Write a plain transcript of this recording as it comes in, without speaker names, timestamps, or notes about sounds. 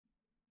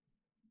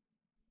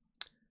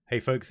Hey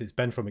folks, it's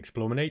Ben from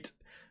eXplorminate,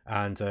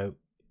 and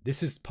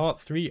this is part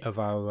 3 of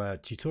our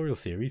tutorial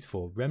series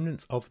for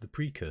Remnants of the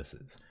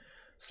Precursors.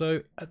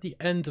 So at the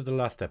end of the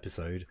last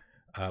episode,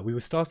 we were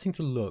starting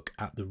to look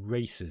at the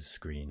races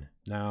screen.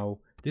 Now,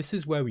 this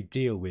is where we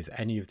deal with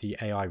any of the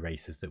AI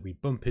races that we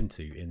bump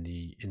into in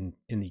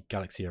the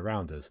galaxy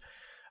around us.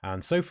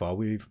 And so far,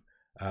 we've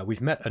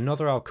met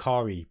another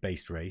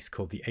Alkari-based race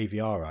called the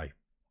Aviari.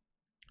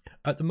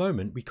 At the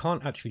moment, we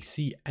can't actually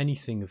see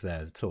anything of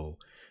theirs at all.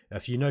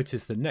 If you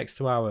notice that next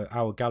to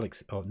our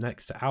galaxy, or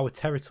next to our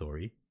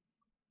territory,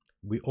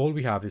 all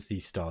we have is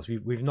these stars.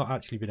 We've not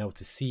actually been able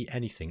to see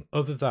anything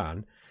other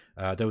than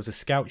there was a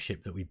scout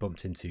ship that we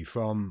bumped into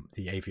from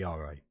the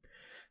Aviari.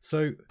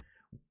 So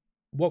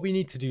what we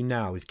need to do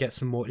now is get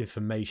some more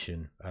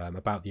information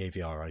about the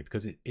Aviari,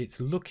 because it's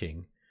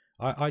looking.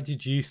 I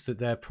deduce that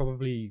they're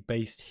probably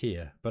based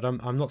here, but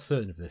I'm not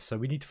certain of this. So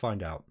we need to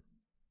find out.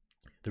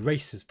 The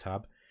races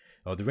tab,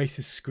 or the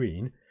races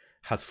screen,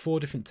 has 4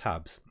 different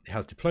tabs. It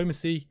has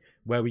diplomacy,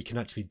 where we can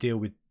actually deal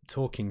with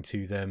talking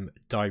to them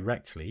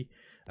directly.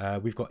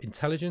 We've got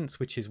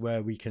intelligence, which is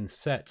where we can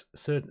set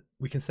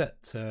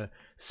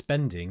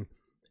spending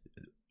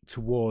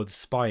towards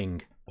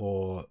spying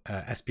or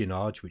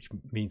espionage, which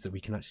means that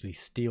we can actually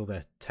steal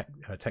their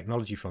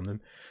technology from them.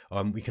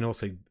 We can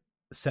also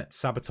set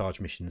sabotage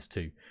missions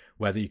too,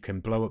 where you can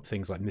blow up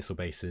things like missile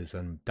bases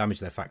and damage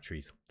their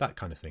factories, that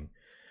kind of thing.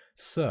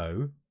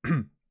 So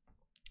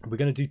we're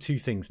going to do 2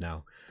 things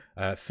now.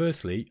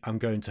 Firstly, I'm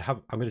going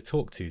to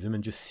talk to them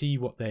and just see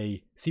what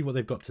they've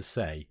got to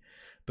say.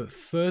 But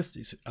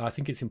first, I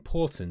think it's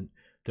important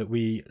that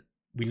we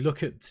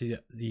look at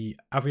the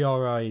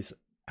Aviari's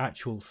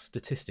actual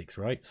statistics,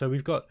 right? So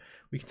we can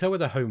tell where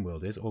their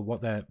homeworld is, or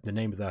what the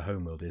name of their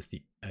homeworld is,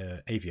 the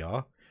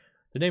Aviar,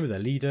 the name of their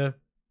leader,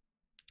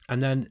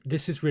 and then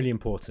this is really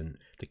important,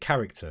 the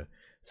character.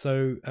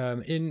 So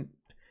in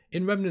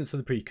Remnants of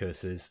the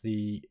Precursors,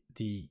 the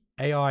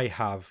AI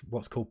have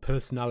what's called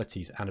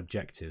personalities and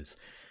objectives.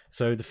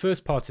 So the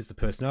first part is the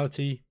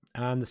personality,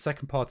 and the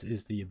second part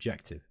is the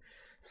objective.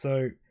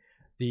 So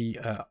the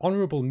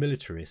honorable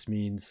militarist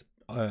means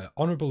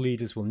honorable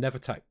leaders will never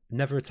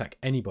attack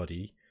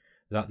anybody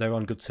that they're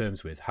on good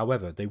terms with.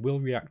 However, they will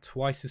react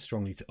twice as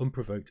strongly to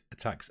unprovoked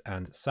attacks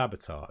and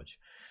sabotage.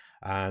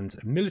 And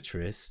a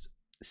militarist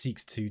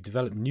seeks to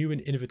develop new and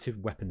innovative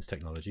weapons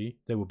technology.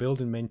 They will build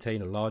and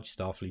maintain a large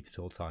star fleet at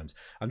all times.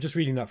 I'm just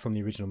reading that from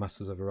the original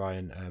Masters of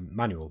Orion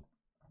manual.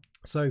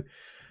 So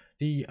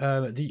the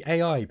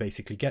AI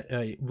basically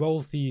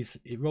rolls these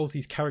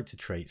character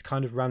traits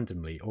kind of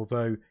randomly,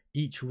 although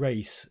each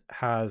race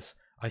has,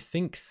 I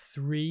think,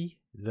 3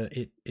 that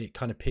it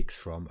kind of picks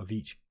from of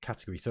each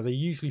category. So they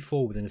usually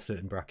fall within a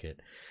certain bracket,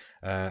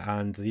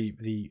 and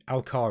the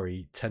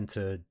Alkari tend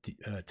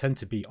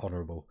to be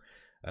honourable.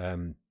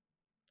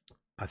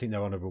 I think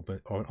they're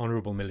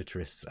honourable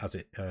militarists as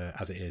it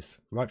is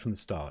right from the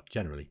start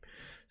generally.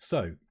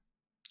 So,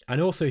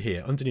 and also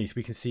here underneath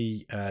we can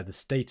see the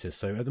status.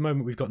 So at the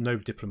moment we've got no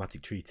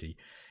diplomatic treaty.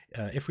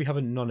 If we have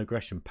a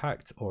non-aggression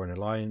pact or an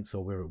alliance,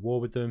 or we're at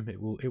war with them,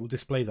 it will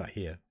display that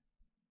here.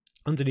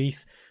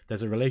 Underneath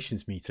there's a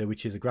relations meter,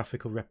 which is a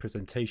graphical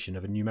representation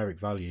of a numeric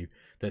value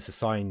that's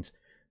assigned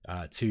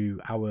to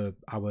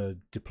our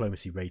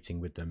diplomacy rating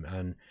with them,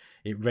 and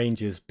it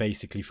ranges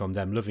basically from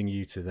them loving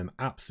you to them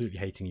absolutely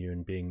hating you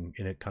and being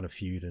in a kind of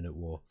feud and at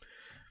war.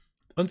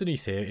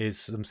 Underneath here is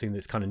something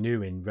that's kind of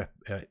new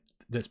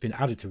that's been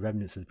added to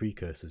Remnants of the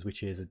Precursors,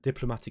 which is a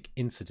diplomatic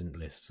incident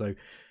list. So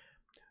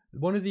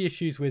one of the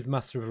issues with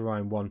Master of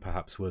Orion 1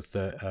 perhaps was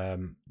that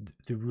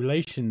the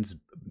relations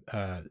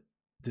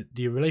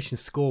the relations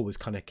score was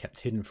kind of kept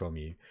hidden from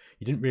you.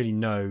 You didn't really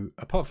know,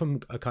 apart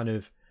from a kind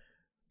of,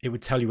 it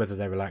would tell you whether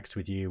they're relaxed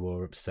with you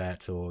or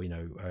upset, or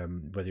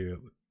whether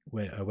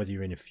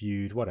you're in a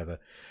feud, whatever.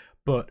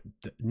 But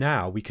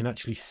now we can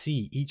actually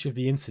see each of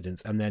the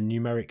incidents and their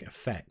numeric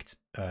effect.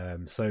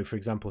 So for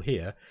example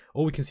here,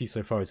 all we can see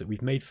so far is that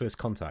we've made first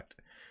contact,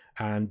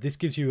 and this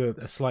gives you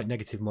a slight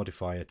negative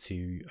modifier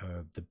to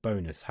the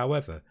bonus.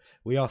 However,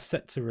 we are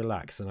set to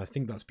relax, and I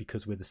think that's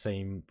because we're the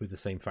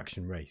same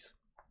faction race.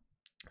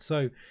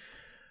 So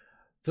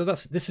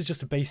this is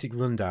just a basic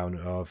rundown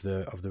of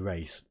the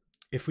race.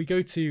 If we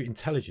go to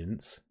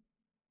intelligence,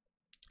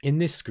 in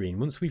this screen,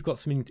 once we've got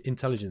some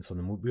intelligence on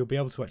them, we'll be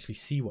able to actually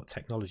see what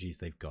technologies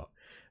they've got,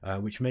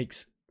 which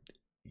makes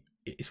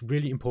it's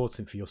really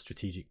important for your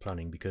strategic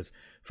planning, because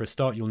for a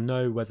start you'll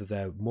know whether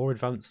they're more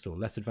advanced or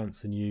less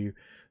advanced than you,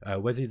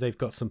 whether they've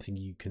got something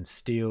you can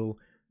steal,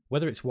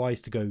 whether it's wise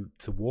to go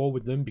to war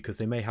with them because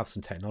they may have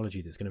some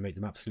technology that's going to make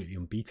them absolutely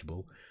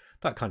unbeatable,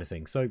 that kind of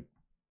thing. So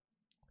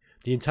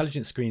the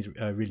intelligence screen is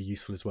really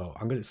useful as well.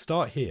 I'm going to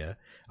start here,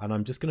 and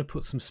I'm just going to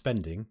put some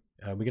spending.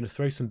 We're going to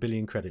throw some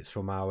billion credits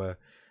from our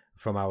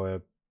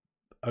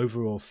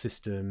overall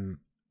system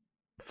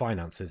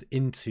finances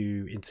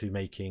into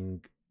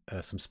making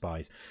some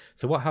spies.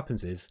 So what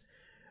happens is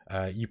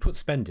you put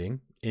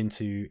spending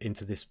into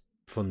this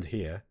fund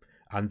here,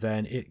 and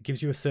then it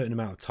gives you a certain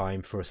amount of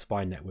time for a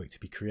spy network to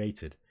be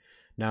created.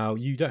 Now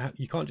you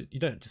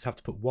don't just have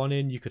to put one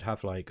in. You could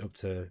have like up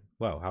to,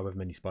 well, however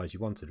many spies you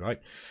wanted, right?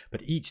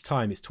 But each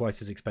time it's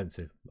twice as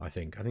expensive. I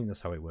think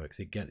that's how it works.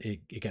 It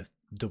gets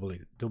double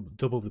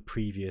the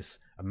previous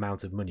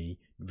amount of money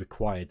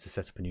required to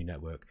set up a new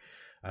network.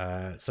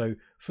 So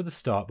for the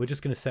start, we're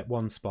just going to set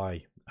one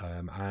spy,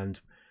 and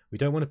we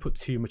don't want to put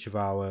too much of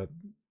our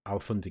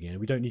funding in.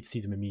 We don't need to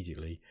see them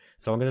immediately,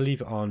 so I'm going to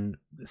leave it on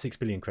 6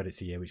 billion credits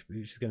a year, which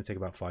is going to take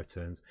about 5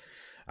 turns.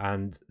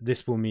 And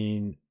this will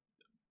mean,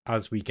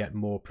 as we get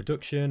more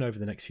production over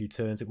the next few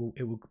turns, it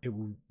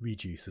will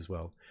reduce as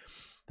well.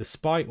 The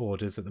spy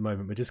orders at the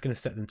moment, we're just going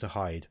to set them to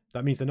hide.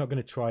 That means they're not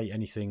going to try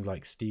anything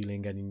like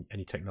stealing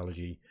any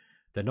technology.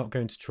 They're not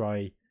going to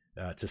try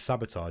to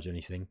sabotage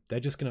anything. They're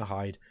just going to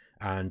hide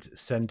and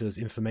send us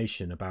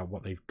information about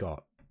what they've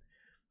got.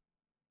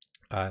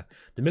 The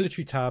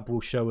military tab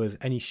will show us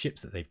any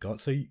ships that they've got.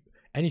 So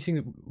anything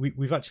that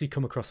we've actually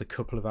come across a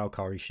couple of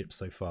Alkari ships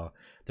so far.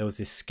 There was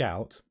this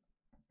scout,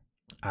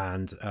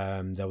 and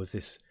there was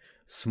this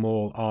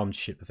small armed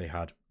ship that they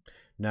had.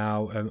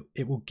 Now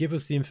it will give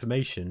us the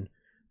information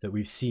that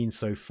we've seen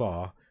so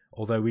far,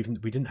 although we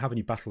didn't have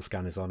any battle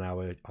scanners on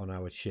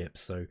our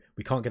ships, so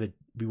we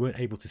weren't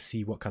able to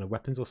see what kind of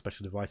weapons or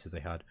special devices they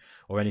had,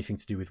 or anything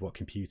to do with what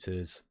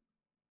computers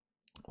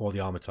or the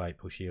armor type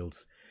or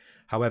shields.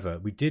 However,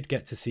 we did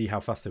get to see how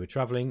fast they were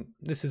traveling.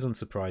 This is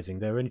unsurprising.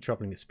 They're only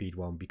traveling at speed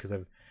 1 because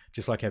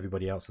just like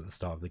everybody else at the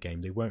start of the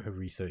game, they won't have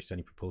researched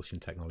any propulsion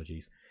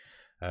technologies.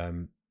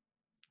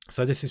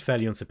 So this is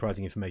fairly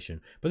unsurprising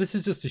information, but this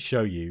is just to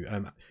show you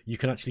you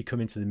can actually come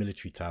into the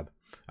military tab.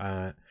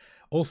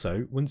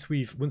 Also, once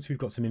we've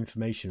got some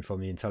information from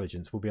the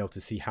intelligence, we'll be able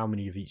to see how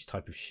many of each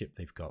type of ship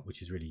they've got,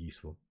 which is really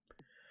useful.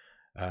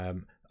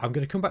 I'm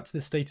going to come back to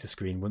the status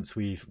screen once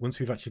we've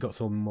actually got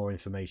some more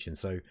information.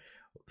 So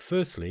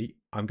firstly,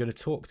 I'm going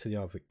to talk to the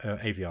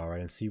AVRA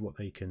and see what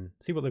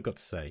they've got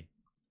to say.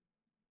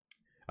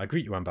 I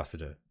greet you,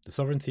 Ambassador. The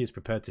Sovereignty is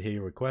prepared to hear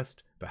your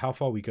request, but how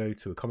far we go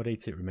to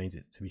accommodate it remains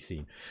to be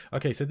seen.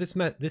 Okay, so this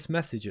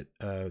message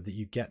that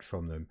you get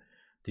from them,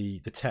 the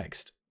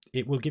text,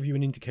 it will give you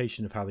an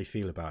indication of how they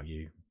feel about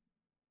you,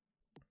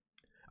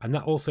 and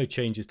that also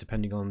changes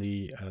depending on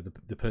the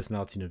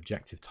personality and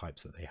objective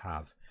types that they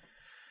have.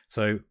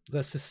 So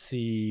let's just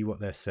see what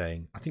they're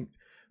saying. I think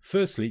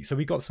firstly, so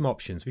we got some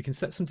options. We can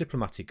set some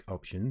diplomatic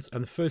options,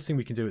 and the first thing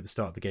we can do at the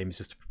start of the game is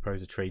just to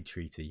propose a trade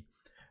treaty.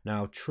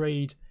 Now,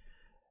 trade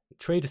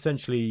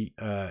essentially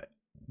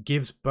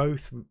gives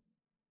both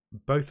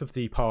of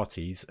the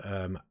parties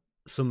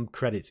some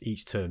credits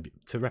each turn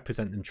to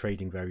represent them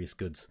trading various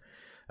goods.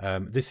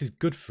 This is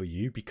good for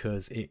you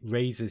because it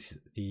raises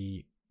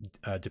the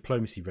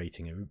diplomacy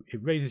rating.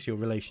 It raises your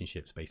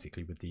relationships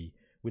basically with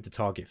the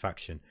target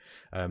faction.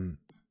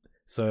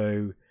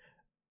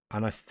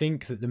 And I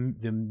think that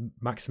the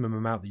maximum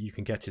amount that you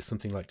can get is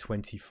something like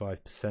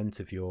 25%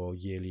 of your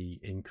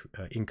yearly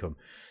income.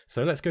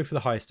 So let's go for the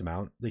highest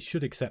amount. They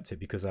should accept it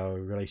because our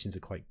relations are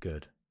quite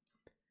good.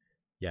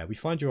 Yeah, we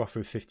find your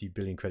offer of 50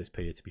 billion credits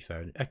per year to be fair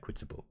and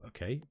equitable.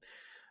 Okay.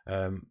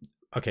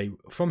 Okay,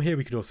 from here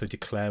we could also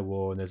declare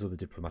war, and there's other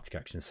diplomatic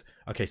actions.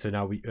 Okay, so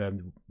now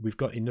we've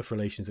got enough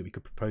relations that we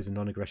could propose a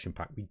non-aggression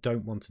pact. We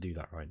don't want to do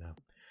that right now.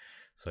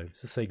 So let's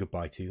just say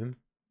goodbye to them.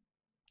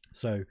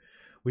 So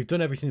we've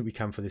done everything that we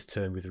can for this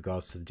turn with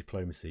regards to the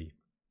diplomacy.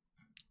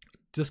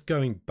 Just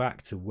going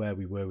back to where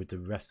we were with the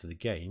rest of the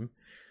game,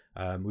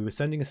 we were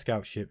sending a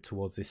scout ship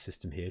towards this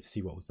system here to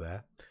see what was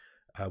there.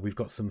 We've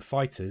got some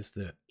fighters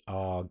that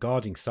are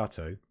guarding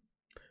Sato,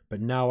 but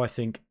now I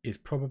think is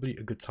probably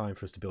a good time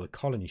for us to build a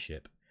colony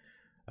ship.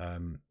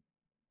 The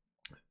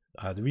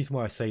reason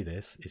why I say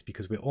this is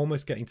because we're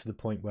almost getting to the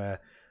point where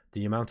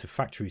the amount of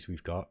factories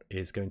we've got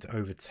is going to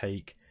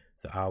overtake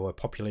our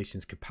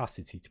population's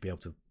capacity to be able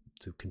to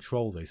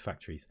control those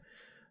factories.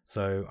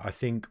 So I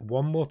think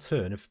one more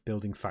turn of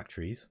building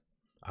factories,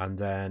 and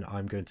then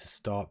I'm going to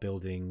start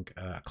building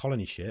a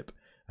colony ship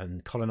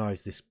and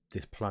colonize this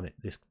planet,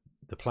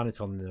 the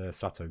planet on the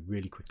Sato,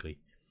 really quickly.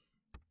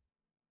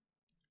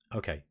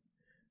 Okay,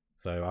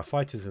 so our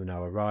fighters have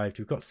now arrived.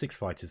 We've got 6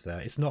 fighters there.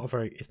 It's not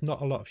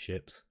a lot of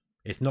ships.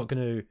 It's not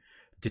going to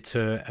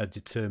deter a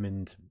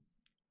determined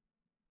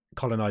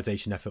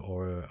colonization effort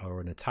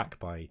or an attack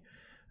by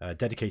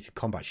dedicated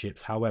combat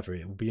ships. However,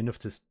 it will be enough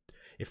to,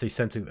 if they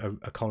sent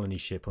a colony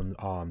ship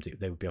unarmed,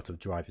 they would be able to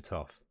drive it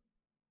off.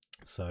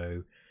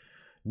 So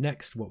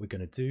next, what we're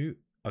going to do,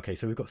 okay,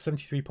 so we've got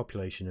 73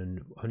 population and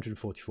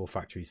 144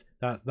 factories.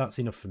 That's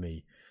enough for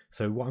me.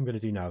 So what I'm going to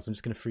do now is I'm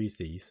just going to freeze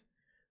these,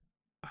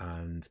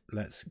 and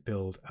let's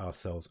build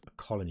ourselves a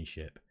colony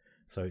ship.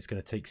 So it's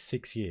going to take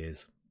 6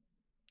 years.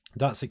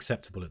 That's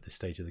acceptable at this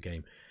stage of the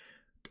game.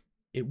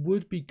 It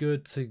would be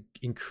good to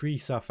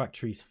increase our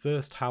factories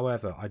first.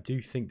 However, I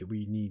do think that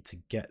we need to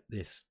get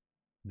this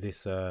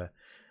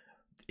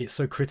it's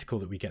so critical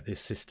that we get this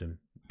system,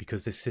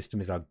 because this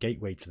system is our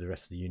gateway to the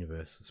rest of the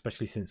universe,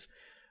 especially since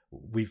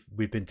we've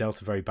been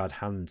dealt a very bad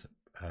hand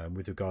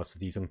with regards to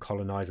these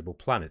uncolonizable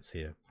planets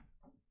here.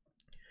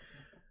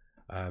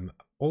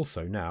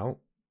 Also now,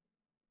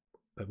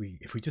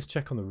 if we just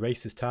check on the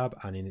races tab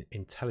and in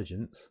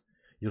intelligence,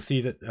 you'll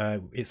see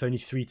that it's only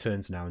 3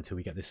 turns now until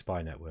we get this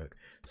spy network.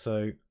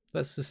 So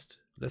let's just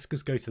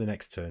go to the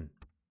next turn.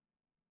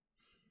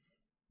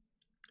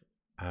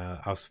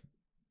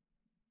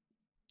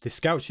 This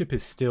scout ship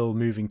is still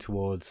moving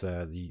towards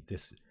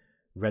this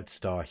red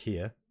star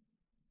here.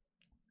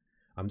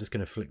 I'm just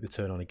going to flick the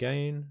turn on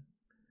again,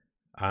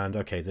 and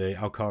okay, the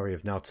Alkari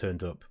have now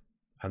turned up,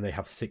 and they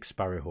have 6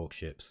 Sparrowhawk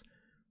ships,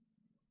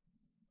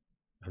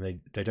 and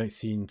they don't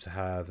seem to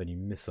have any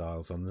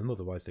missiles on them,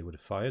 otherwise they would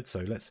have fired. So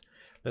let's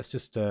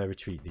just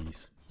retreat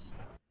these.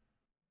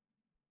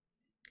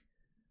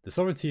 The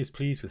sovereignty is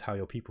pleased with how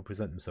your people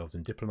present themselves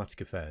in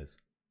diplomatic affairs.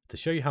 To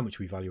show you how much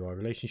we value our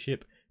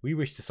relationship, we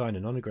wish to sign a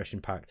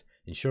non-aggression pact,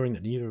 ensuring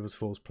that neither of us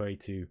falls prey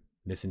to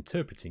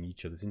misinterpreting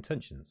each other's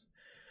intentions.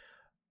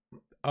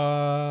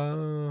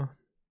 Now,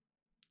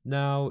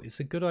 it's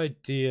a good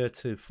idea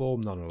to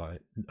form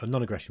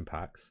non-aggression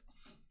pacts,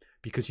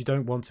 because you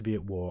don't want to be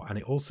at war, and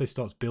it also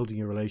starts building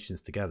your relations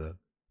together.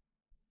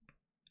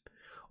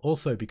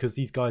 Also, because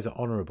these guys are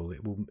honourable,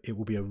 it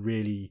will be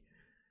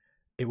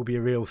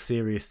a real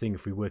serious thing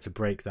if we were to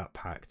break that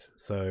pact.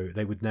 So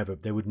they would never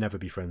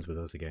be friends with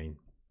us again.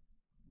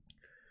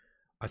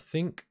 I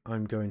think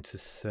I'm going to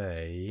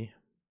say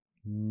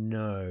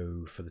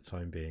no for the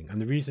time being, and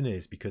the reason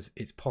is because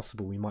it's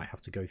possible we might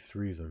have to go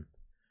through them.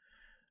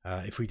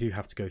 If we do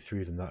have to go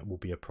through them, that will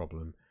be a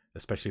problem,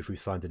 especially if we've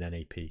signed an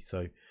NAP.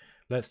 So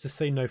let's just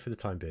say no for the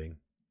time being,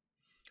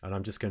 and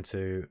I'm just going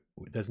to,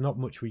 there's not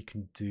much we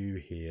can do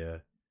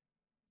here.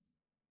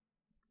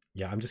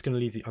 Yeah, I'm just going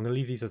to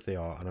leave these as they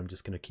are, and I'm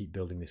just going to keep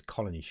building this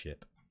colony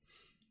ship.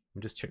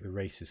 And just check the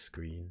races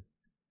screen.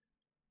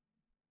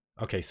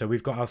 Okay, so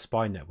we've got our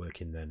spy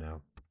network in there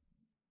now.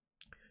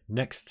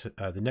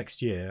 The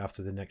next year,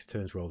 after the next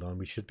turn's rolled on,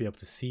 we should be able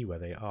to see where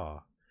they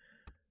are.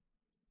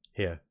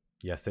 Here,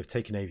 yes, they've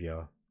taken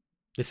AVR.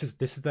 This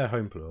is their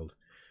home world.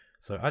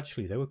 So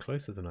actually, they were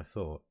closer than I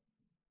thought.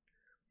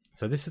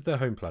 So this is their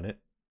home planet,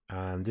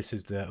 and this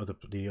is the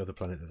other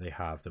planet that they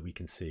have that we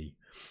can see.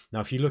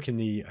 Now, if you look in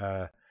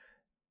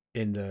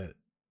the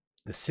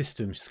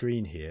system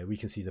screen here, we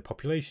can see the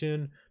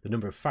population, the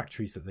number of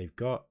factories that they've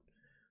got.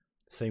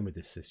 Same with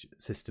this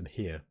system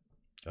here,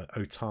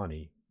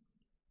 Otani.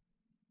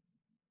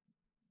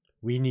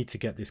 We need to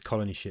get this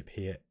colony ship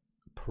here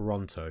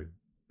pronto.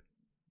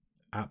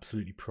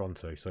 Absolutely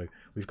pronto. So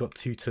we've got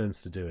 2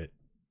 turns to do it.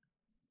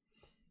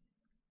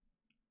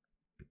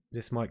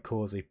 This might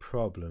cause a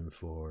problem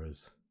for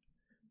us.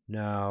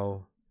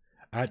 Now,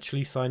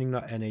 actually signing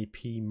that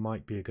NAP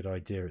might be a good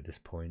idea at this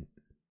point.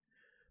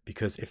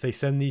 Because if they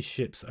send these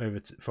ships over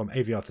from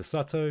AVR to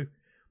Sato,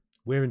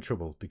 we're in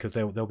trouble, because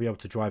they'll be able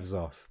to drive us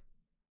off.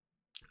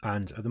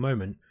 And at the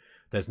moment,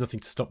 there's nothing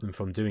to stop them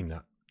from doing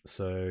that.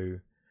 So,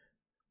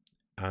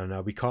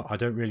 and we can't. I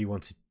don't really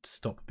want to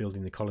stop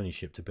building the colony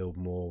ship to build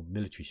more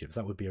military ships.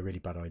 That would be a really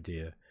bad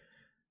idea.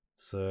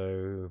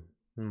 So,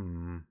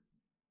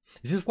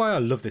 this is why I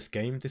love this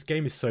game. This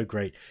game is so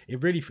great.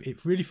 It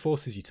really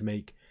forces you to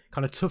make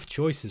kind of tough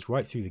choices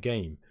right through the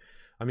game.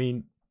 I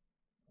mean,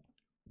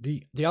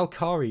 the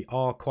Alkari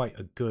are quite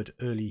a good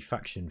early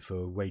faction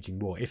for waging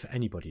war, if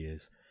anybody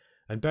is.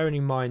 And bearing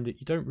in mind that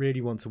you don't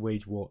really want to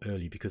wage war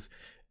early, because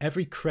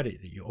every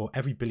credit that or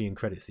every billion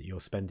credits that you're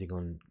spending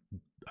on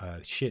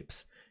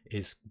ships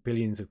is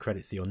billions of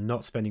credits that you're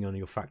not spending on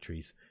your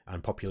factories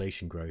and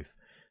population growth.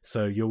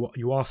 So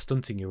you are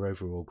stunting your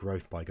overall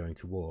growth by going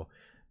to war.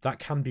 That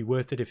can be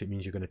worth it if it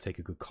means you're going to take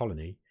a good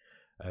colony.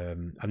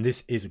 And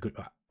this is a good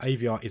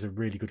AVR is a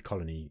really good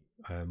colony.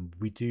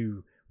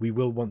 We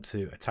will want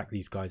to attack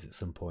these guys at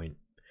some point,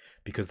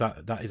 because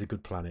that is a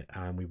good planet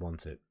and we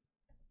want it.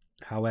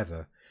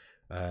 However,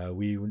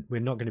 we're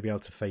not going to be able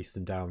to face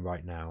them down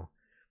right now.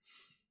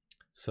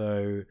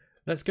 So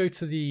let's go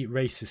to the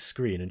races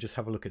screen and just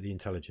have a look at the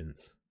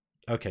intelligence.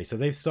 Okay, so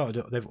they've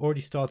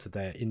already started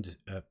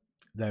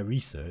their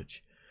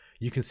research.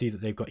 You can see that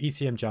they've got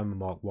ECM Jammer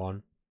Mark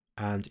 1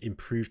 and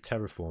improved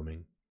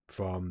terraforming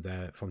from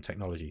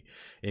technology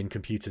in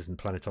computers and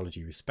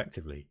planetology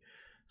respectively.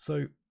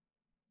 So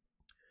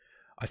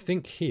I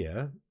think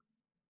here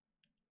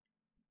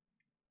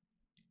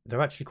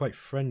they're actually quite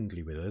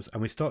friendly with us,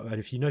 and and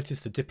if you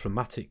notice the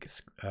diplomatic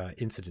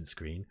incident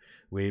screen,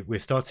 we're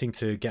starting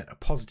to get a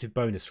positive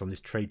bonus from this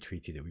trade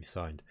treaty that we've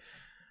signed.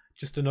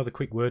 Just another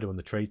quick word on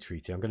the trade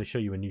treaty. I'm going to show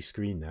you a new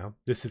screen now.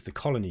 This is the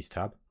colonies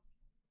tab,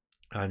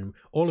 and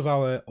all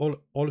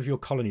of your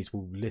colonies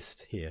will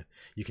list here.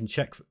 You can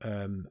check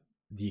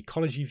the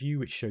ecology view,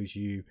 which shows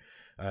you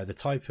the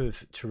type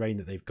of terrain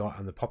that they've got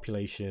and the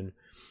population,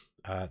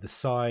 the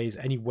size,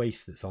 any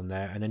waste that's on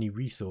there, and any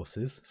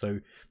resources.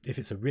 So if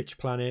it's a rich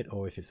planet,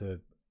 or if it's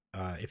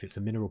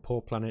a mineral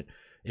poor planet,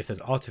 if there's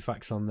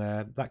artifacts on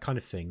there, that kind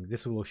of thing,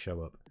 this will all show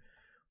up.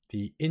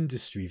 The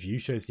industry view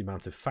shows the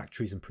amount of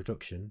factories and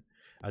production,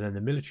 and then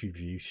the military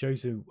view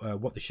shows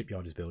what the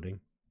shipyard is building,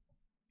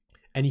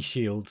 any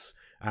shields,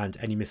 and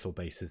any missile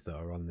bases that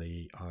are on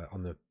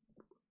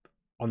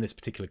this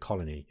particular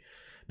colony.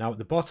 Now at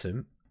the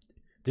bottom,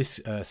 this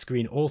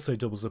screen also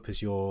doubles up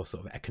as your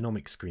sort of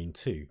economic screen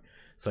too.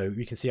 So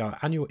we can see our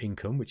annual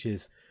income, which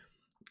is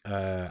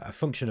a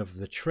function of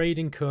the trade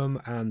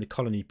income and the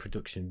colony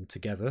production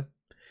together.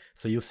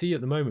 So you'll see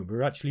at the moment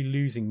we're actually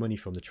losing money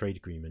from the trade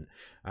agreement,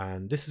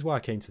 and this is why I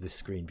came to this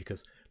screen,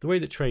 because the way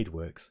that trade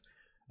works,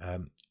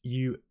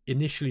 you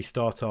initially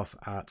start off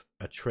at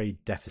a trade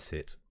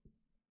deficit.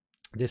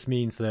 This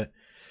means that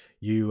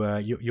you're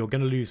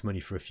going to lose money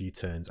for a few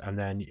turns, and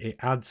then it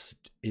adds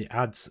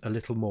a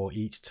little more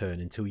each turn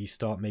until you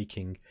start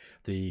making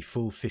the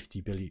full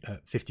 50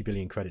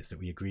 billion credits that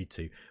we agreed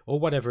to, or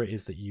whatever it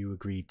is that you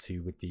agreed to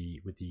with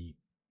the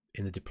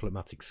in the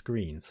diplomatic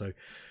screen. So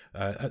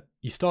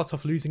you start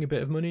off losing a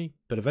bit of money,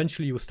 but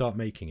eventually you will start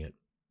making it.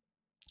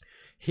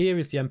 Here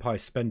is the empire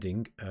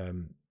spending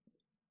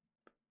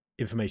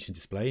information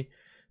display.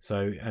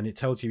 So, and it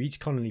tells you each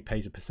colony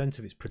pays a %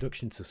 of its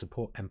production to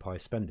support empire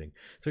spending.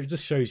 So it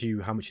just shows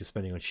you how much you're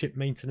spending on ship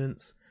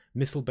maintenance,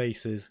 missile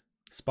bases,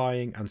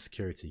 spying, and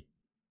security.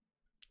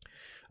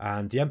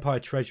 And the empire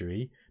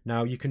treasury,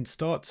 now you can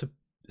start to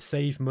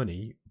save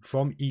money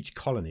from each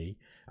colony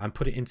and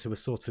put it into a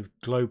sort of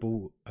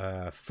global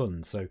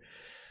fund. So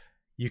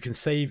you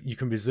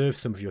can reserve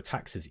some of your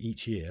taxes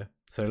each year.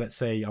 So let's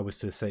say I was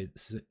to say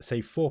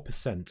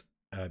 4%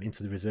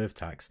 into the reserve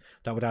tax.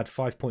 That would add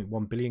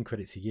 5.1 billion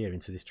credits a year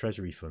into this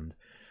treasury fund.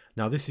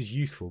 Now this is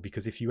useful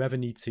because if you ever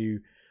need to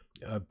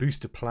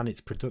boost a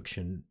planet's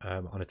production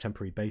on a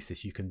temporary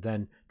basis, you can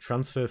then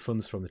transfer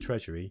funds from the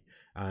treasury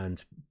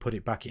and put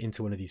it back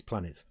into one of these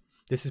planets.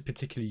 This is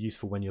particularly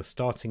useful when you're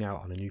starting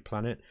out on a new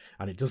planet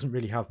and it doesn't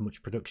really have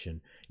much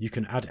production. You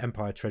can add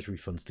empire treasury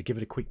funds to give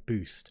it a quick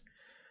boost.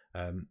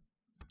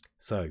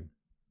 So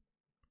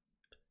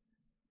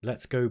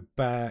let's go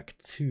back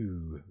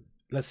to,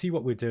 let's see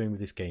what we're doing with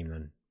this game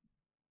then.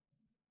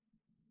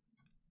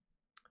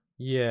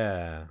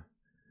 Yeah,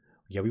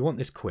 we want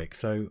this quick.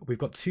 So we've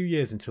got 2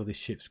 years until this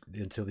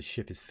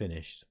ship is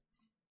finished.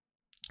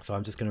 So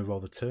I'm just going to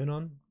roll the turn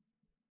on.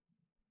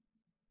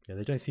 Yeah,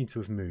 they don't seem to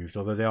have moved,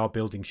 although they are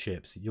building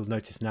ships. You'll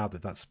notice now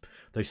that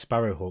those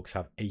Sparrowhawks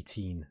have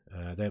 18.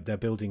 They're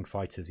building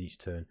fighters each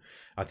turn.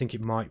 I think it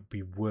might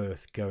be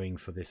worth going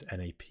for this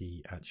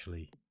NAP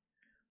actually.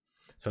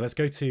 So let's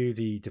go to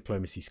the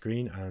diplomacy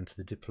screen and to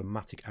the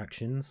diplomatic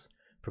actions.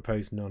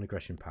 Proposed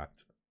non-aggression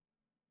pact.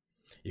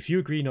 If you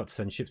agree not to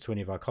send ships to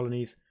any of our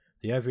colonies,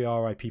 the every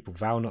RI people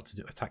vow not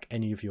to attack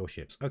any of your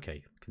ships.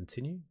 Okay,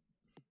 continue.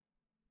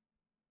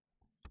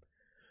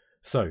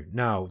 So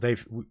now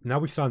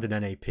we've signed an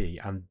NAP,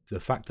 and the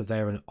fact that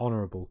they're an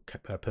honourable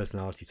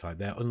personality type,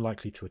 they're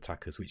unlikely to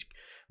attack us, which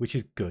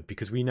is good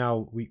because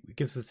it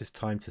gives us this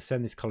time to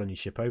send this colony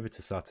ship over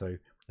to Sato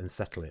and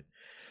settle it.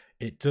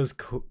 It does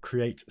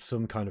create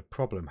some kind of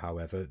problem,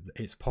 however.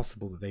 It's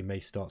possible that they may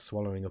start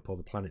swallowing up all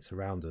the planets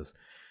around us,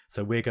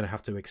 so we're going to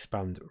have to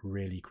expand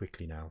really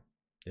quickly now.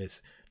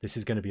 This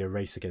is going to be a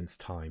race against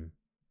time.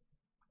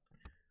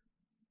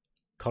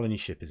 Colony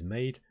ship is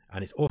made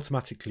and it's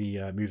automatically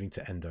moving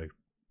to Endo.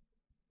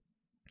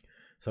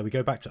 So we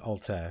go back to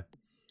Altair,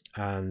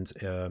 and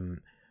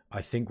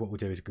I think what we'll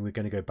do is we're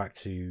going to go back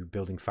to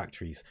building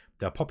factories.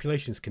 Their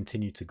populations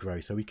continue to grow,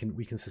 so we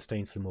can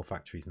sustain some more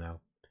factories now.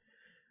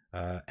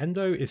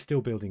 Endo is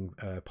still building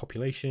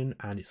population,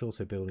 and it's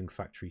also building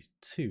factories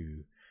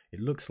too. It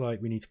looks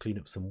like we need to clean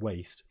up some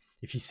waste.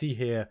 If you see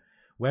here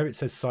where it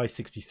says size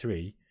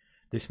 63,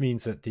 this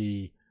means that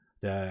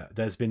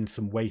there's been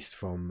some waste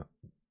from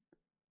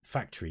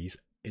factories.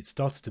 It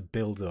started to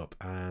build up,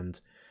 and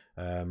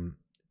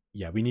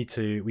yeah, we need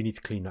to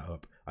clean that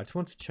up. I just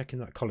want to check in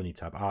that colony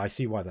tab. I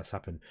see why that's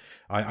happened.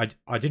 I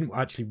didn't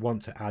actually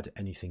want to add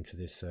anything to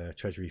this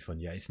treasury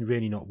fund yet. It's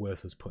really not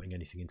worth us putting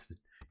anything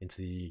into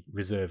the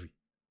reserve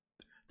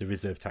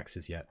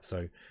taxes yet.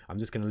 So I'm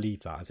just going to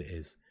leave that as it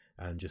is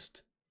and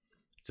just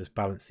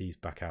balance these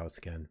back out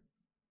again.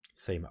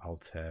 Same at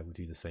Altair, we'll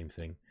do the same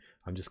thing.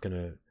 I'm just going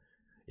to,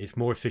 it's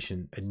more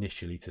efficient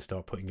initially to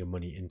start putting your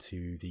money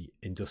into the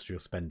industrial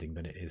spending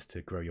than it is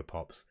to grow your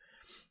pops.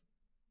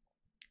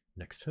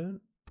 Next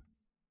turn.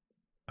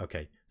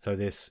 Okay, so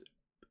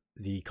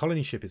the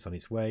colony ship is on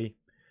its way,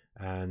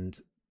 and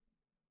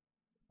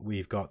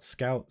we've got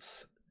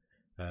scouts.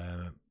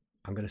 I'm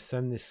going to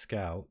send this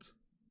scout.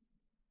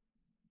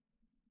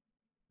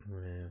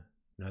 No,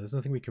 there's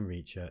nothing we can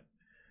reach yet.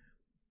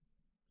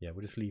 Yeah,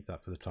 we'll just leave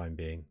that for the time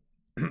being.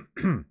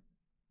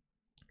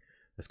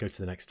 Let's go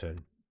to the next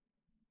turn.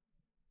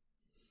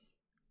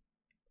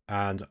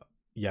 And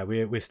yeah,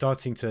 we're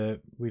starting to,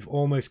 we've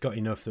almost got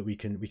enough that we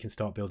can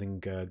start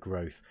building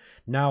growth.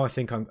 Now I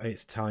think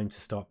it's time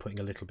to start putting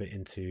a little bit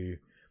into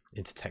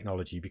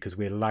technology, because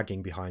we're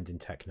lagging behind in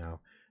tech now,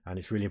 and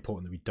it's really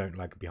important that we don't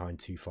lag behind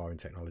too far in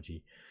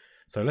technology.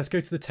 So let's go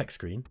to the tech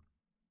screen.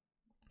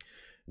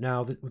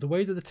 Now the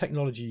way that the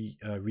technology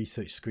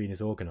research screen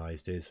is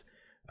organized is,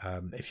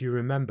 if you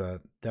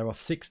remember, there are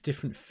 6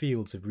 different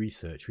fields of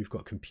research. We've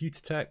got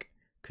computer tech,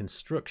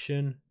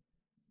 construction,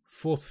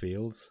 force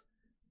fields,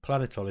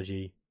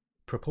 planetology,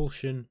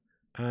 propulsion,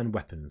 and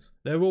weapons.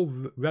 They're all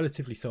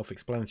relatively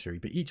self-explanatory,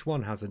 but each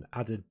one has an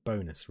added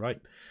bonus,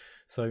 right?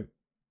 So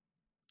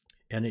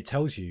and it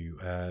tells you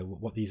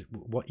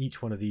what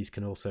each one of these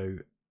can also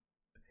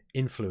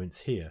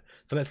influence here.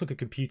 So let's look at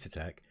computer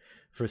tech.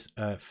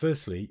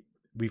 Firstly,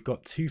 we've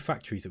got 2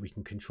 factories that we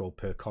can control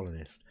per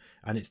colonist,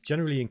 and it's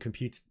generally in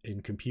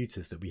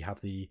computers that we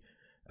have the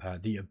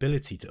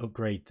ability to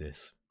upgrade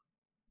this.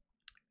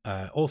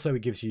 Also,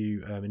 it gives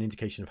you an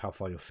indication of how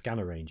far your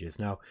scanner range is.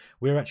 Now,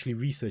 we're actually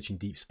researching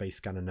Deep Space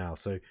Scanner now,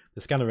 so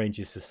the scanner range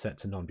is set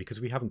to none because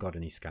we haven't got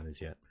any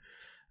scanners yet.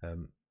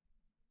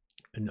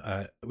 And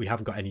we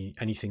haven't got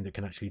anything that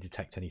can actually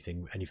detect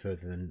anything any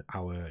further than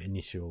our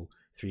initial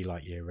 3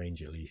 light year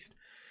range at least.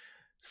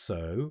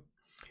 So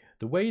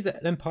the way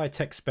that Empire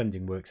tech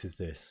spending works is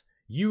this: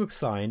 you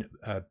assign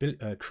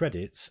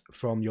credits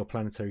from your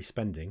planetary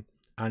spending,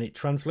 and it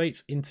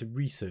translates into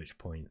research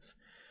points.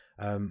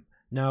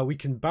 Now we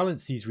can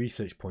balance these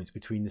research points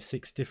between the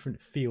 6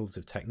 different fields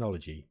of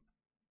technology: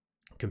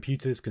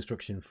 computers,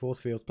 construction, force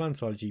fields,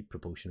 planetology,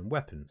 propulsion, and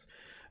weapons.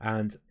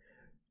 And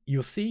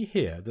you'll see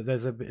here that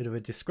there's a bit of a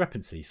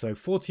discrepancy. So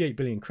 48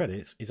 billion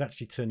credits is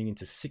actually turning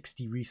into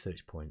 60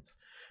 research points.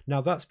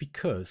 Now that's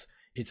because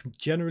it's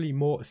generally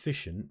more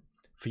efficient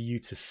for you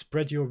to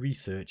spread your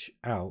research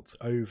out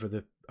over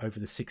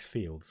the 6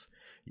 fields.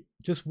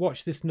 Just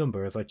watch this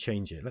number as I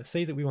change it. Let's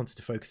say that we wanted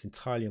to focus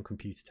entirely on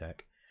computer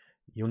tech.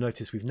 You'll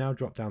notice we've now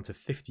dropped down to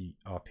 50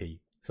 RP.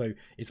 So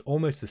it's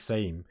almost the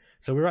same.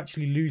 So we're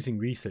actually losing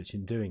research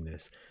in doing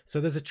this. So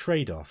there's a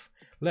trade-off.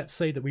 Let's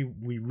say that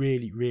we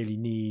really, really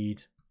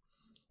need...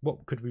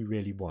 What could we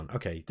really want?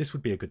 Okay, this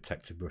would be a good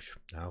tech to rush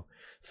now.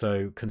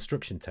 So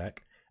construction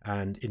tech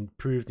and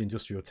improved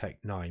industrial tech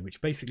 9,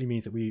 which basically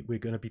means that we're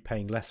going to be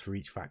paying less for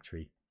each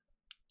factory.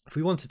 If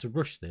we wanted to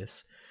rush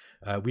this,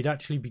 we'd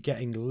actually be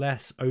getting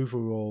less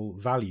overall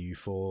value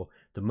for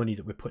the money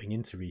that we're putting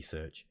into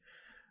research.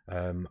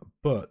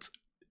 But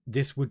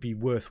this would be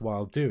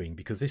worthwhile doing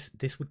because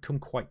this would come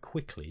quite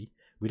quickly.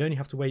 We'd only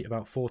have to wait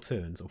about 4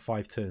 turns or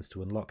 5 turns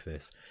to unlock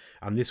this,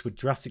 and this would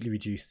drastically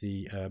reduce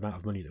the amount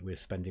of money that we're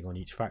spending on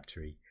each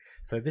factory.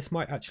 So this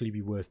might actually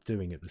be worth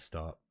doing at the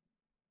start.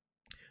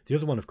 The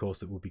other one, of course,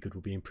 that will be good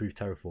will be improved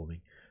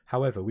terraforming.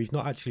 However, we've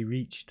not actually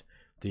reached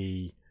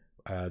the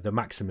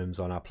maximums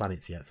on our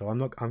planets yet, so I'm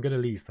going to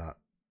leave that.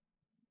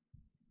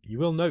 You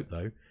will note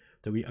though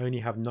that we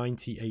only have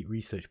 98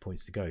 research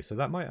points to go, so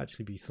that might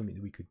actually be something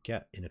that we could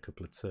get in a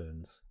couple of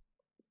turns.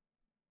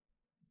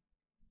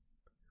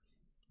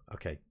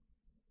 Okay.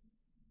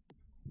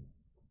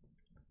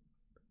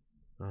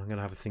 I'm going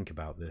to have a think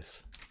about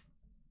this.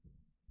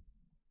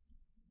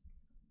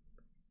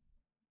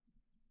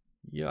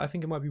 Yeah, I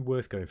think it might be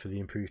worth going for the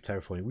improved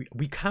terraforming.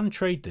 We can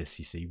trade this,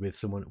 you see, with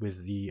someone,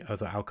 with the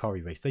other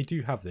Alkari race. They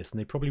do have this, and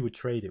they probably would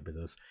trade it with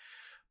us.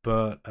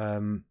 But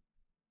I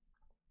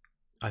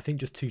think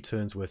just 2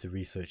 turns worth of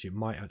research, it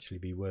might actually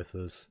be worth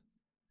us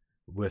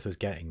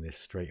getting this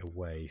straight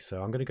away.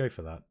 So I'm going to go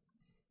for that.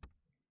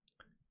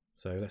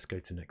 So let's go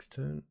to next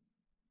turn.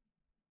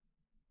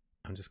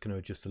 I'm just going to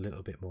adjust a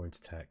little bit more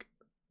into tech.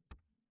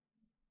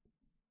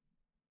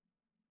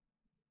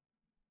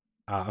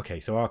 Okay,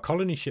 so our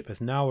colony ship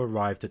has now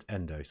arrived at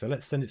Endo. So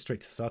let's send it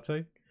straight to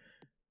Sato.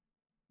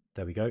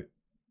 There we go.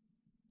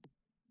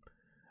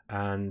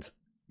 And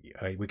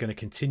we're going to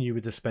continue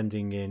with the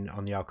spending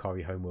on the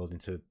Alkari homeworld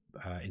into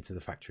the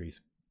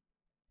factories.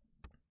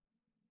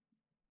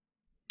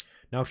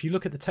 Now, if you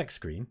look at the tech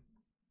screen,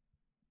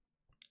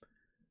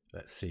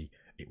 let's see.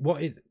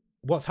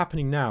 What's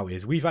happening now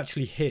is we've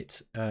actually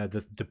hit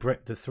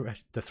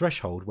the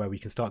threshold where we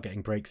can start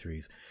getting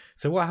breakthroughs.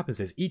 So what happens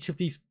is each of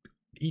these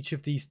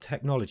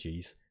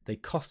technologies, they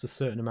cost a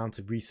certain amount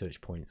of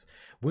research points.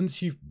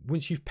 Once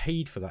you've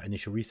paid for that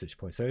initial research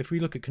point, so if we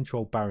look at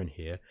Control Baron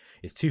here,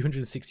 it's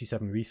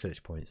 267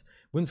 research points.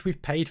 Once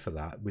we've paid for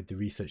that with the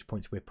research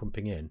points we're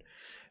pumping in,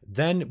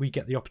 then we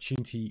get the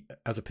opportunity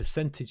as a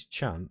percentage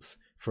chance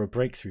for a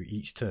breakthrough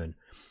each turn.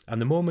 And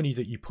the more money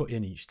that you put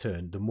in each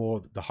turn,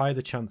 the higher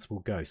the chance will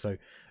go. So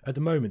at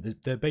the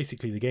moment,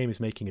 basically the game is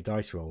making a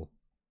dice roll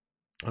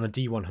on a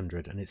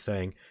D100, and it's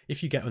saying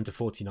if you get under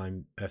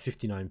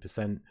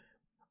 59%,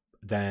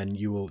 then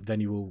you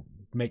will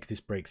make this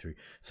breakthrough.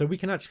 So we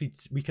can actually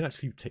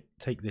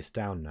take this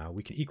down now.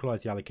 We can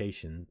equalize the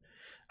allocation,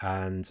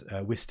 and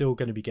we're still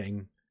going to be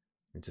getting.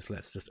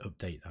 Let's just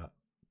update that.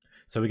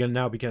 So we're going to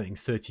now be getting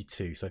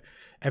 32. So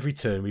every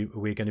turn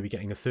we're going to be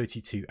getting a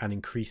 32 and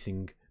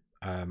increasing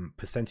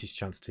percentage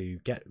chance to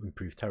get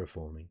improved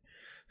terraforming.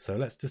 So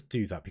let's just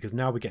do that because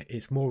now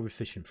it's more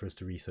efficient for us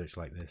to research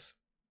like this.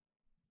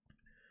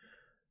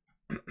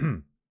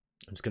 I'm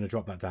just going to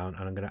drop that down,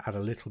 and I'm going to add a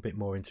little bit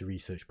more into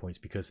research points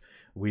because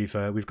we've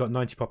got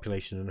 90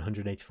 population and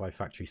 185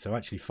 factories. So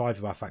actually 5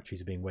 of our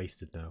factories are being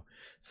wasted now.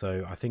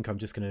 So I think I'm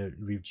just going to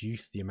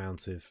reduce the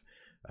amount of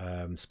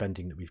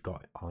spending that we've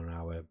got on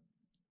our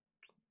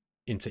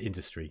into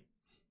industry.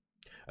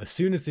 As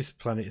soon as this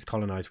planet is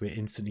colonized, we're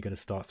instantly going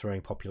to start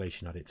throwing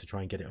population at it to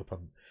try and get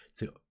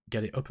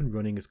it up and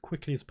running as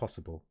quickly as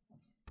possible.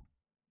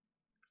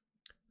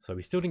 So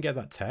we still didn't get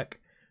that tech.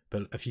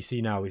 But if you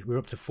see now, we're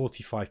up to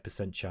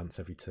 45% chance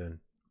every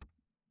turn.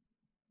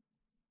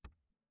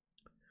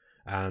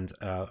 And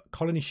a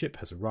colony ship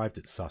has arrived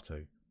at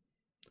Sato.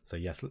 So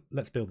yes,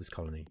 let's build this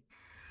colony.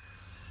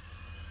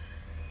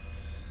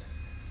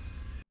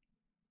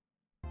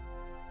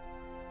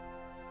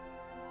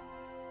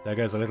 There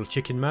goes a little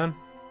chicken man.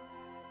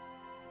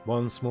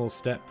 One small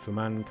step for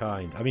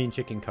mankind. I mean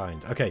chicken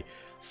kind. Okay,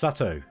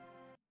 Sato.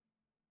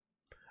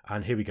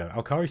 And here we go.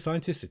 Alkari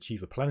scientists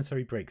achieve a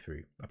planetary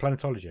breakthrough. A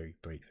planetology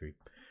breakthrough.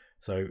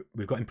 So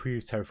we've got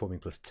improved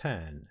terraforming plus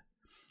 10.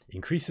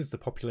 Increases the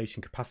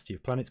population capacity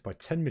of planets by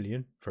 10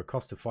 million for a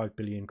cost of 5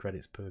 billion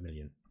credits per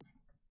million.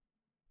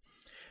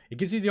 It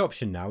gives you the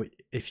option now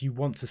if you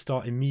want to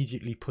start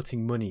immediately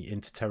putting money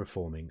into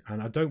terraforming.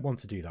 And I don't want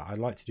to do that. I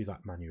like to do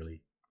that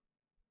manually.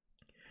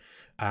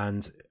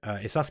 And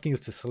it's asking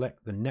us to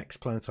select the next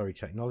planetary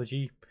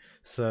technology.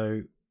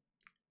 So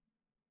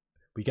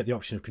we get the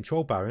option of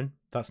Control Baron.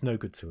 That's no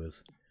good to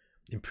us.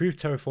 Improved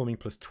terraforming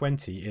plus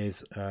 20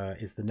 is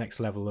the next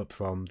level up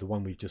from the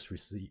one we've just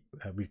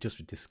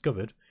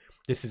discovered.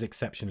 This is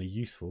exceptionally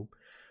useful.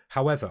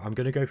 However, I'm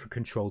going to go for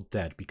Control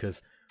Dead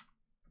because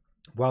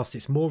whilst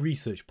it's more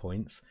research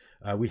points,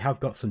 we have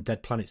got some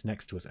dead planets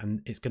next to us,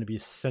 and it's going to be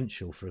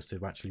essential for us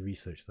to actually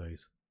research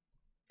those.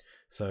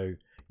 So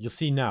you'll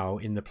see now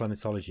in the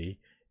planetology,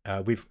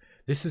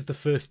 this is the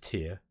first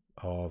tier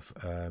of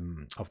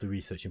the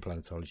research in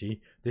planetology.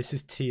 This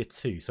is tier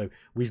 2, so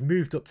we've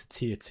moved up to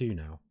tier 2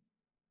 now,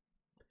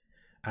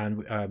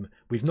 and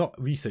we've not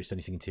researched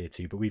anything in tier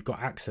 2, but we've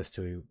got access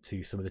to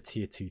some of the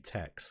tier 2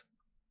 techs.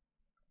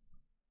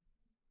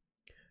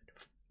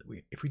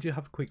 If we do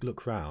have a quick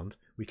look round,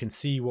 we can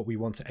see what we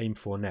want to aim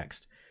for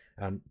next,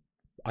 and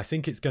I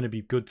think it's going to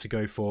be good to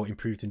go for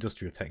improved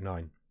industrial tech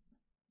 9.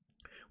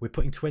 We're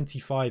putting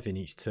 25 in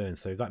each turn,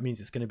 so that means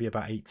it's going to be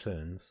about 8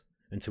 turns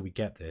until we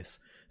get this.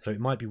 So it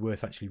might be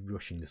worth actually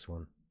rushing this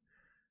one.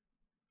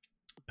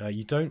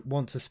 You don't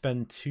want to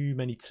spend too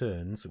many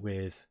turns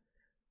with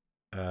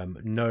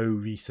no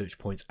research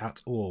points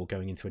at all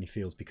going into any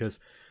fields, because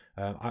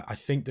I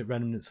think that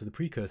Remnants of the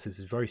Precursors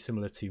is very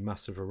similar to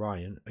Master of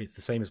Orion. It's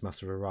the same as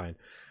Master of Orion.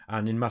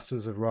 And in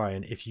Masters of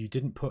Orion, if you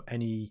didn't put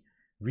any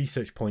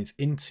research points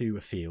into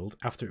a field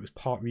after it was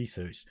part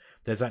researched,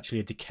 there's actually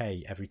a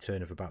decay every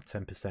turn of about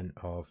 10%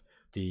 of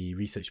the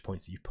research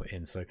points that you put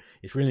in. So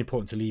it's really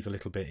important to leave a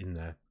little bit in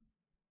there.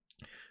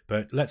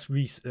 But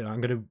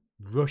I'm going to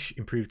rush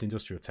improved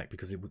industrial tech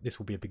because this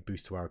will be a big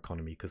boost to our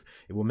economy, because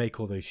it will make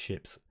all those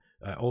ships,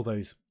 all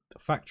those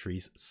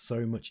factories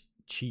so much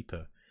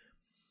cheaper.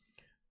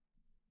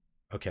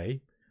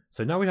 Okay,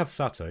 so now we have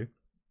Sato.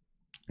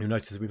 You'll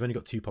notice we've only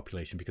got 2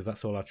 population because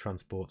that's all our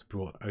transports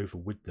brought over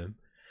with them.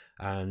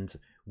 And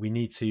we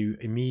need to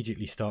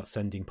immediately start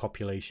sending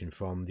population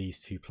from these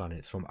 2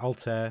 planets, from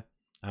Altair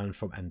and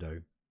from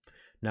Endo.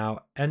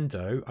 Now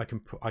Endo, I can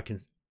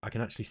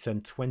actually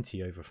send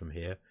 20 over from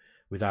here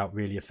without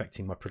really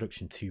affecting my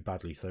production too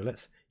badly. So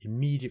let's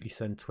immediately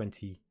send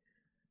 20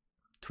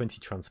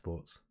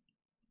 transports.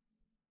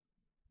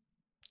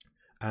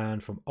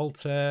 And from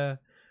Altair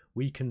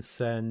we can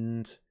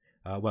send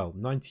well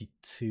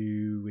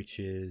 92, which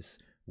is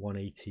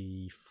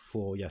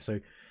 184. Yeah, so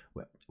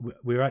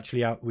we're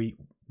actually out. We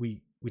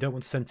don't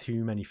want to send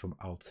too many from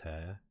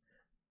Altair,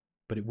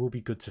 but it will be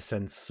good to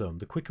send some.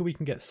 The quicker we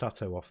can get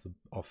Sato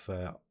off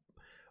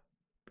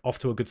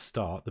to a good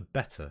start, the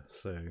better.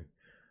 So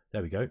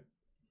there we go.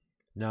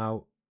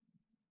 Now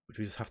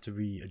we just have to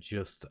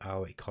readjust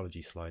our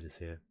ecology sliders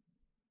here.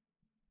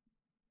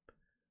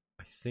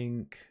 I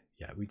think,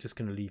 yeah, we're just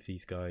going to leave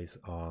these guys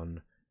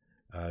on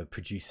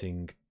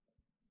producing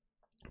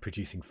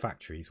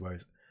factories,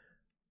 whereas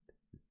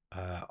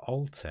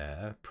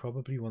Altair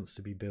probably wants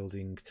to be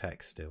building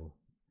tech still.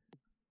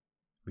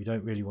 We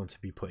don't really want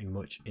to be putting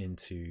much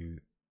into...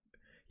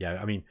 Yeah,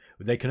 I mean,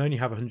 they can only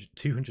have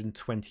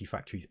 220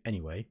 factories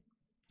anyway.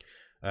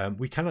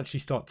 We can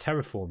actually start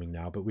terraforming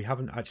now, but we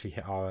haven't actually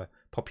hit our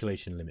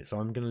population limit, so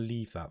I'm going to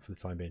leave that for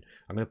the time being.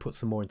 I'm going to put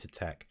some more into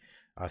tech.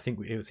 I think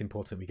it's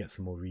important we get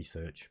some more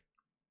research.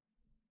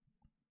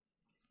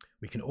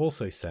 We can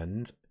also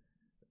send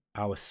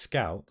our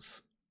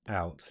scouts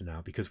out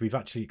now, because we've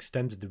actually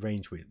extended the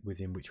range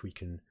within which we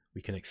can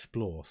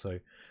explore. So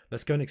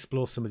let's go and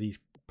explore some of these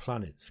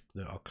planets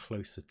that are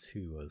closer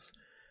to us,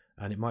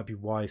 and it might be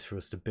wise for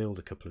us to build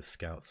a couple of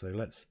scouts. So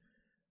let's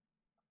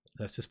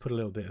just put a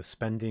little bit of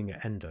spending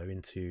at Endo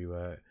into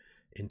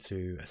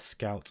a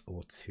scout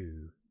or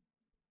 2.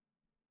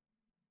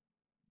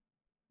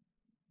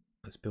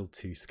 Let's build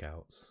 2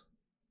 scouts.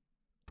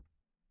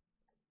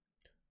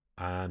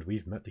 And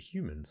we've met the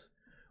humans.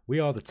 We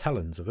are the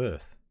Talons of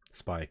Earth,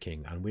 Spire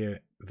King, and we're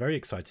very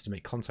excited to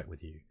make contact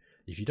with you.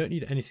 If you don't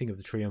need anything of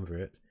the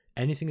Triumvirate,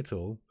 anything at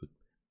all,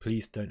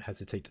 please don't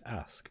hesitate to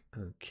ask.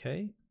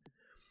 Okay.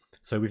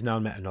 So we've now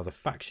met another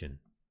faction.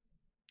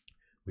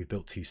 We've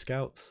built 2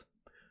 scouts.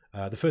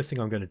 The first thing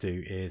I'm going to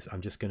do is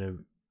I'm just going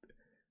to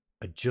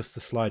adjust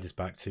the sliders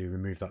back to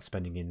remove that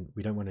spending in.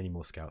 We don't want any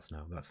more scouts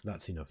now.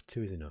 That's enough.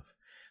 2 is enough.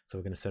 So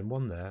we're going to send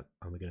 1 there,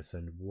 and we're going to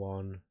send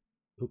 1.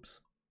 Oops.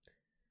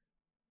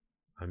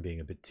 I'm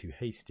being a bit too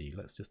hasty.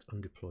 Let's just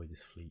undeploy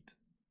this fleet.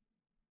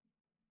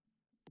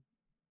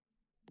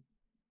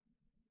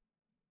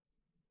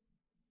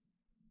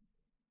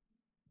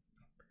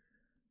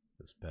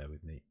 Just bear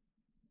with me.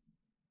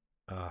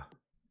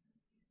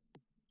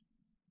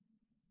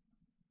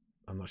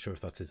 I'm not sure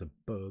if that is a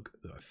bug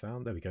that I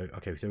found. There we go.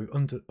 Okay, so we've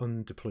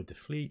undeployed the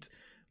fleet.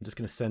 I'm just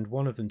going to send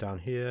one of them down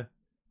here. And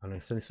I'm going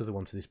to send this other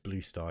one to this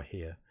blue star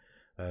here.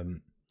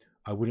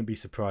 I wouldn't be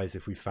surprised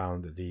if we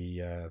found that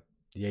the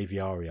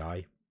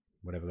aviarii,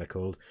 whatever they're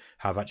called,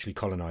 have actually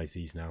colonized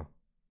these now.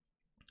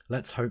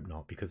 Let's hope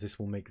not, because this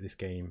will make this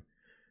game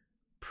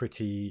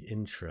pretty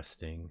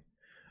interesting.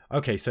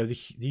 Okay, so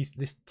this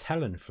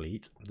Tellan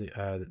fleet,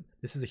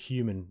 this is a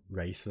human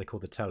race, so they're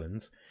called the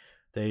Tellans.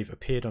 They've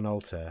appeared on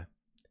Altair.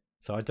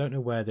 So I don't know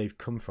where they've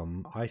come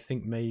from. I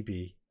think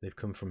maybe they've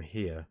come from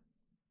here.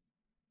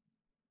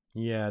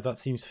 Yeah, that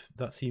seems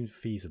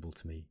feasible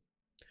to me.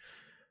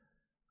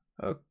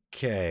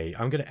 Okay,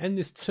 I'm going to end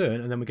this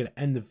turn and then we're going to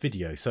end the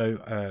video.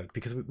 So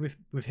because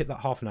we've hit that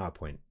half an hour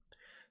point.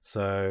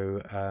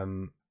 So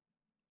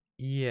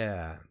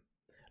yeah,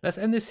 let's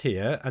end this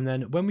here, and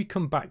then when we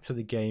come back to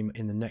the game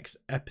in the next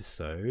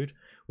episode,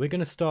 we're going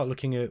to start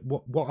looking at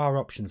what our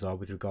options are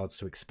with regards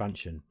to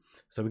expansion.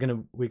 So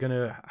we're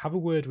gonna have a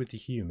word with the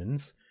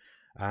humans,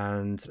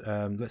 and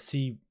let's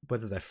see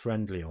whether they're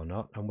friendly or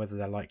not, and whether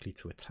they're likely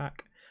to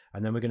attack.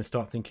 And then we're going to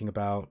start thinking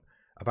about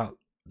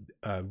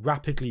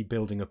rapidly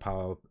building up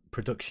our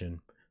production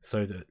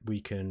so that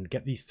we can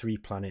get these 3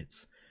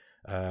 planets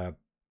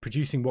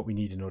producing what we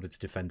need in order to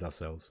defend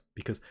ourselves.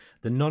 Because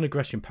the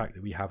non-aggression pact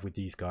that we have with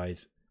these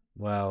guys,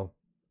 well,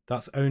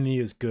 that's only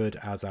as good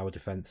as our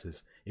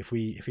defenses. If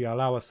we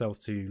allow ourselves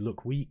to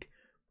look weak,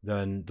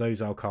 then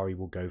those Alkari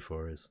will go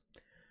for us.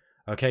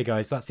 Okay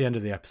guys, that's the end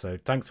of the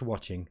episode. Thanks for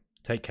watching.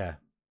 Take care.